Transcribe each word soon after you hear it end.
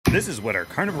This is what our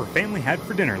carnivore family had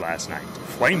for dinner last night.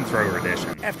 Flamethrower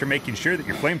edition. After making sure that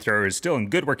your flamethrower is still in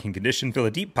good working condition, fill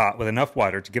a deep pot with enough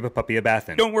water to give a puppy a bath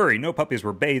in. Don't worry, no puppies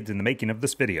were bathed in the making of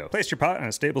this video. Place your pot on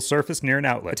a stable surface near an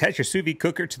outlet. Attach your sous vide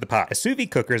cooker to the pot. A sous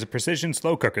vide cooker is a precision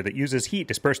slow cooker that uses heat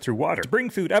dispersed through water to bring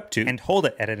food up to and hold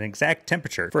it at an exact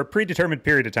temperature for a predetermined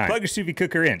period of time. Plug your sous vide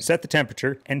cooker in, set the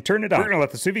temperature, and turn it on. We're gonna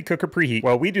let the sous vide cooker preheat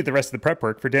while we do the rest of the prep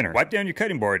work for dinner. Wipe down your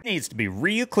cutting board. It needs to be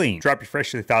real clean. Drop your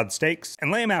freshly thawed steaks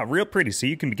and lay them out real pretty so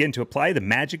you can begin to apply the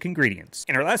magic ingredients.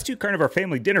 In our last two carnivore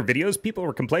family dinner videos, people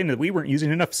were complaining that we weren't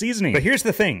using enough seasoning. But here's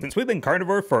the thing, since we've been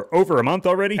carnivore for over a month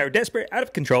already, our desperate, out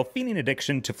of control feeding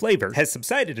addiction to flavor has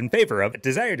subsided in favor of a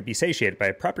desire to be satiated by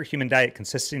a proper human diet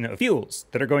consisting of fuels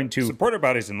that are going to support our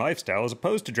bodies and lifestyle as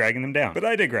opposed to dragging them down. But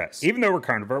I digress. Even though we're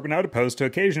carnivore, we're not opposed to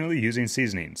occasionally using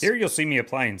seasonings. Here you'll see me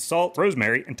applying salt,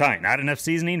 rosemary, and thyme. Not enough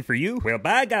seasoning for you? Well,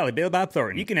 by golly, Bill Bob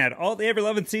Thornton, you can add all the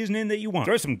ever-loving seasoning that you want.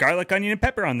 Throw some garlic, onion, and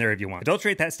pepper on there if you want.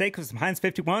 Adulterate that steak with some Heinz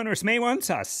 51 or some A1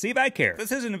 sauce. See if I care.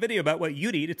 This isn't a video about what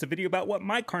you'd eat, it's a video about what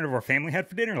my carnivore family had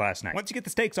for dinner last night. Once you get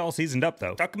the steaks all seasoned up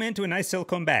though, tuck them into a nice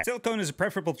silicone bag. Silicone is a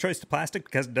preferable choice to plastic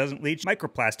because it doesn't leach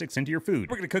microplastics into your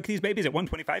food. We're gonna cook these babies at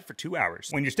 125 for 2 hours.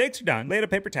 When your steaks are done, lay out a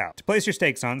paper towel to place your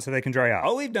steaks on so they can dry out.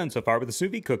 All we've done so far with the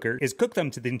sous vide cooker is cook them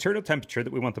to the internal temperature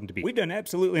that we want them to be. We've done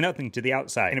absolutely nothing to the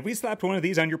outside. And if we slapped one of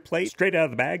these on your plate straight out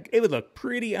of the bag, it would look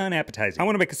pretty unappetizing. I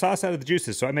want to make a sauce out of the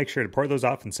juices, so I make sure to pour those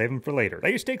off and save them for later.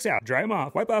 Lay your steaks out, dry them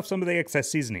off, wipe off some of the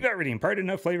excess seasoning. You've already imparted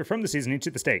enough flavor from the seasoning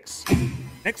to the steaks.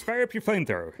 Next, fire up your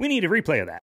flamethrower. We need a replay of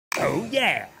that. Oh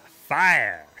yeah,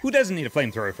 fire! Who doesn't need a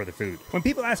flamethrower for their food? When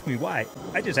people ask me why,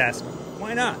 I just ask,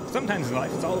 why not? Sometimes in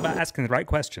life, it's all about asking the right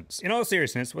questions. In all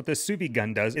seriousness, what this sous vide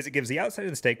gun does is it gives the outside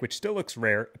of the steak, which still looks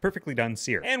rare, a perfectly done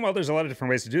sear. And while there's a lot of different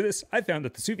ways to do this, I found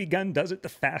that the sous vide gun does it the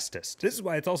fastest. This is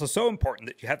why it's also so important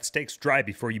that you have the steaks dry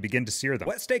before you begin to sear them.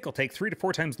 Wet steak will take 3 to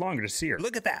 4 times longer to sear.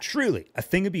 Look at that. Truly, a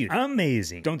thing of beauty.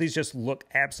 Amazing. Don't these just look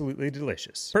absolutely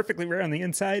delicious? Perfectly rare on the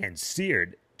inside and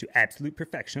seared to absolute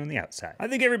perfection on the outside. I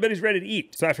think everybody's ready to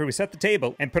eat. So after we set the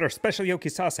table and put our special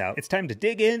yokey sauce out, it's time to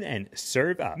dig in and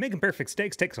serve up. Making perfect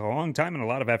steaks takes a long time and a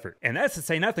lot of effort. And that's to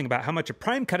say nothing about how much a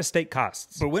prime cut of steak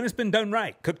costs. But when it's been done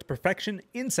right, cooked to perfection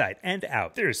inside and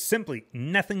out, there is simply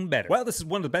nothing better. While this is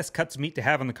one of the best cuts of meat to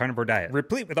have on the carnivore diet,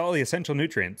 replete with all the essential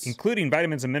nutrients, including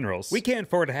vitamins and minerals, we can't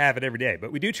afford to have it every day,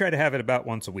 but we do try to have it about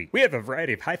once a week. We have a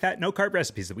variety of high-fat, no-carb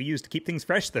recipes that we use to keep things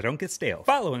fresh that don't get stale.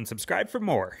 Follow and subscribe for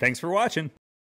more. Thanks for watching.